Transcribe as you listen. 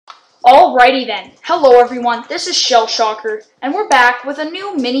Alrighty then. Hello everyone, this is Shell Shocker, and we're back with a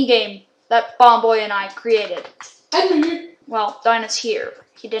new mini game that Bombboy and I created. Well, Dinah's here.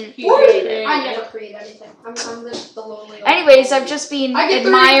 He didn't create it. I never create anything. I'm the lonely. Anyways, I've just been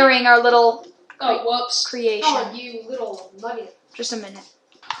admiring our little creation. Oh, you little nugget. Just a minute.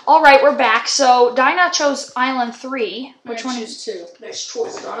 Alright, we're back. So, Dinah chose Island 3. Which one is 2? Nice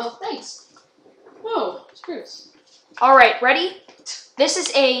choice, Donna. Thanks. Oh, screws. Alright, ready? This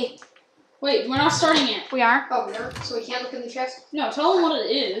is a... Wait, we're not starting it. We aren't? Oh, we aren't? So we can't look in the chest? No, tell them what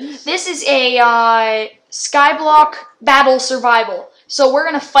it is. This is a SKYBLOCK battle survival. So we're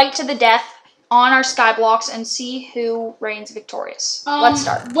going to fight to the death on our SKYBLOCKs and see who reigns victorious. Let's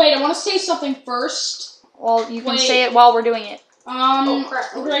start. Wait, I want to say something first. Well, you can say it while we're doing it.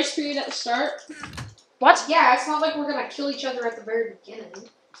 Grace period at the start. What? Yeah, it's not like we're going to kill each other at the very beginning.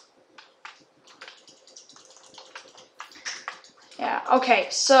 Yeah, okay,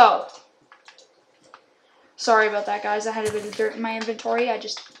 so... Sorry about that, guys. I had a bit of dirt in my inventory. I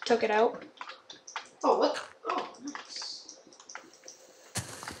just took it out. Oh, what? Oh, nice.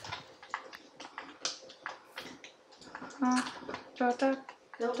 No,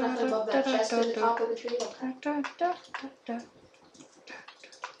 nothing above that chest at the top of the tree. Okay.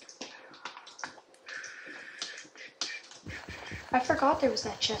 I forgot there was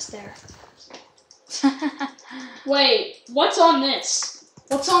that chest there. Wait, what's on this?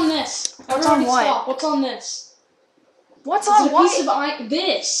 What's on this? What's on what? Stop. What's on this? What's on what? It's a piece of iron.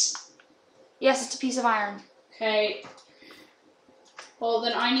 This. Yes, it's a piece of iron. Okay. Well,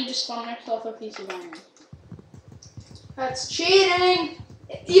 then I need to spawn myself a piece of iron. That's cheating!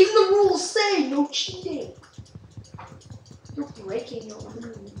 Even the rules say no cheating. You're breaking your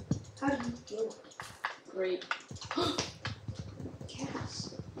own. How do you do it? Great.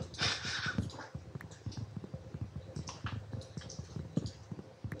 Yes.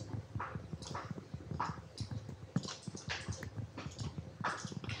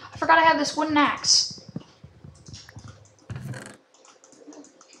 I forgot I have this wooden axe.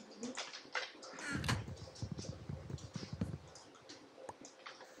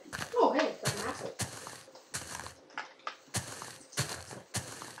 Oh, hey, got an apple.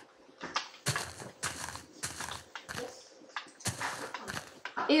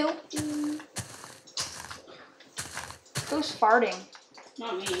 Ew. Who's farting?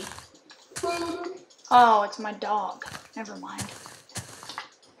 Not me. Oh, it's my dog. Never mind.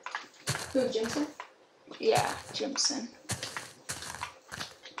 Who, Jimson? Yeah, Jimson.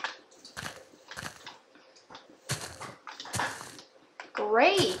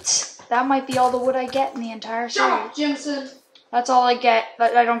 Great. That might be all the wood I get in the entire series. Shut up, Jimson! That's all I get.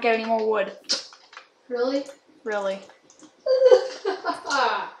 I don't get any more wood. Really? Really.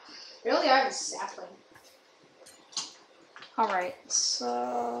 Really? I have a sapling. Alright,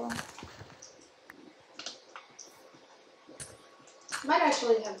 so... Might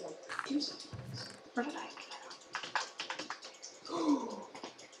actually have like 2 saplings. Where did I get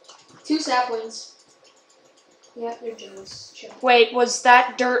 2 saplings. Yep, you're jealous. Chill. Wait, was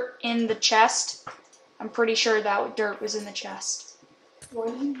that dirt in the chest? I'm pretty sure that dirt was in the chest.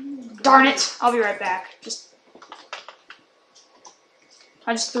 Darn it! I'll be right back.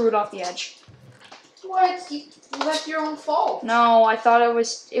 I just threw it off the edge. What? That's your own fault. No, I thought it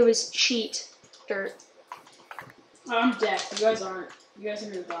was cheat dirt. I'm dead. You guys aren't. You guys are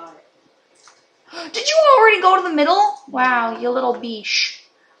gonna die. Did you already go to the middle? Wow, you little beesh.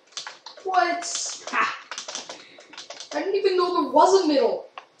 What? Ha. I didn't even know there was a middle.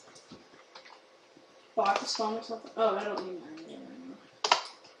 Oh, I have to spawn myself. Oh, I don't need mine anymore.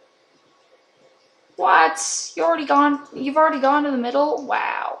 What? You've already gone to the middle?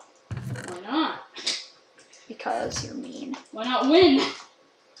 Wow. Why not? Because you're mean. Why not win?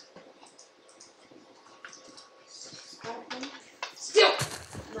 Still.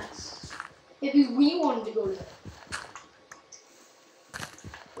 Nice. Maybe we wanted to go to that.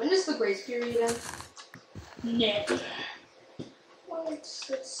 When does the grace period end? Never. What?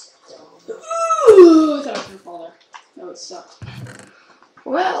 That's dumb. Ooh, I thought I was gonna fall there. That would suck.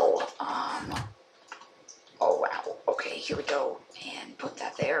 Well, oh wow. Okay, here we go. And put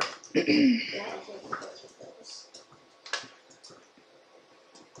that there. Yeah, okay, that's what that is.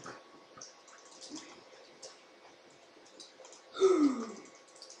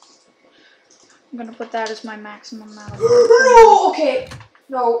 I'm gonna put that as my maximum amount of No, okay.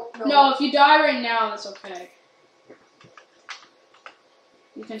 No. No, if you die right now, that's okay.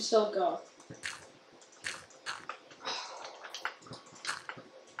 You can still go.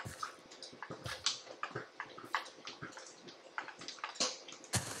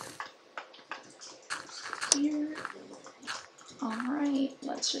 Alright,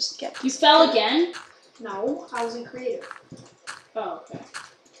 let's let's just get. You fell again? No, I was in creative. Oh, okay.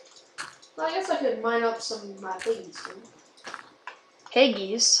 Well, I guess I could mine up some of my piggies too.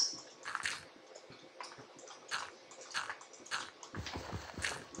 Piggies.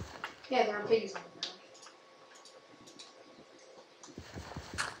 Yeah, there are piggies on the ground.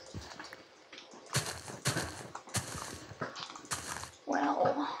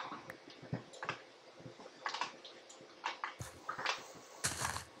 Well.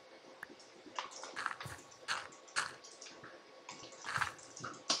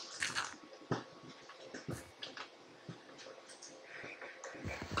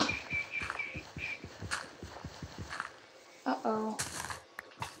 Uh-oh.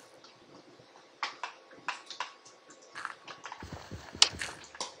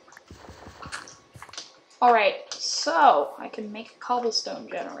 Alright, so I can make a cobblestone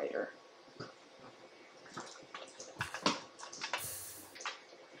generator.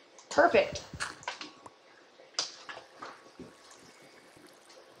 Perfect.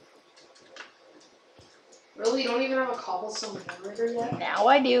 Really? You don't even have a cobblestone generator yet? Now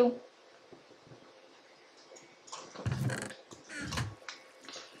I do.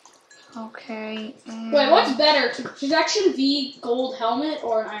 Okay. Wait, what's better? Protection V gold helmet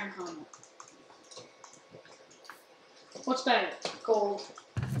or an iron helmet? What's better? Gold.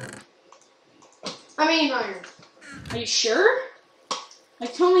 I mean iron. Are you sure?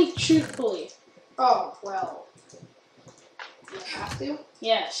 Like, tell me truthfully. Oh, well. You have to?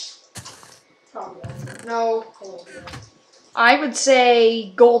 Yes. Probably. No, gold. Yeah. I would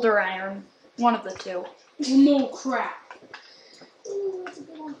say gold or iron. One of the two. No crap. Ooh, that's a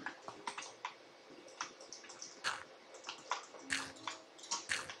good one.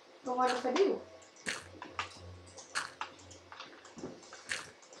 But what if I do?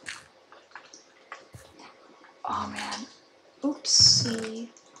 Oh man. Oopsie.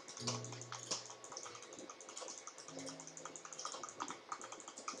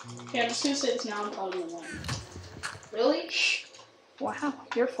 Okay, I'm just gonna say this now. I'm probably gonna win. Really? Wow,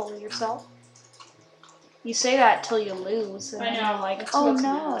 you're full of yourself. You say that till you lose, and I then know, you're like, that's oh what's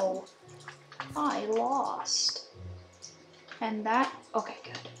no, I lost. And that, okay,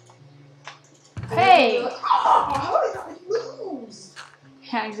 good. Hey! How did I lose?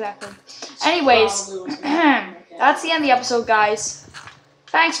 Yeah, exactly. Anyways, that's the end of the episode, guys.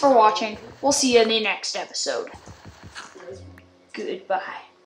 Thanks for watching. We'll see you in the next episode. Goodbye.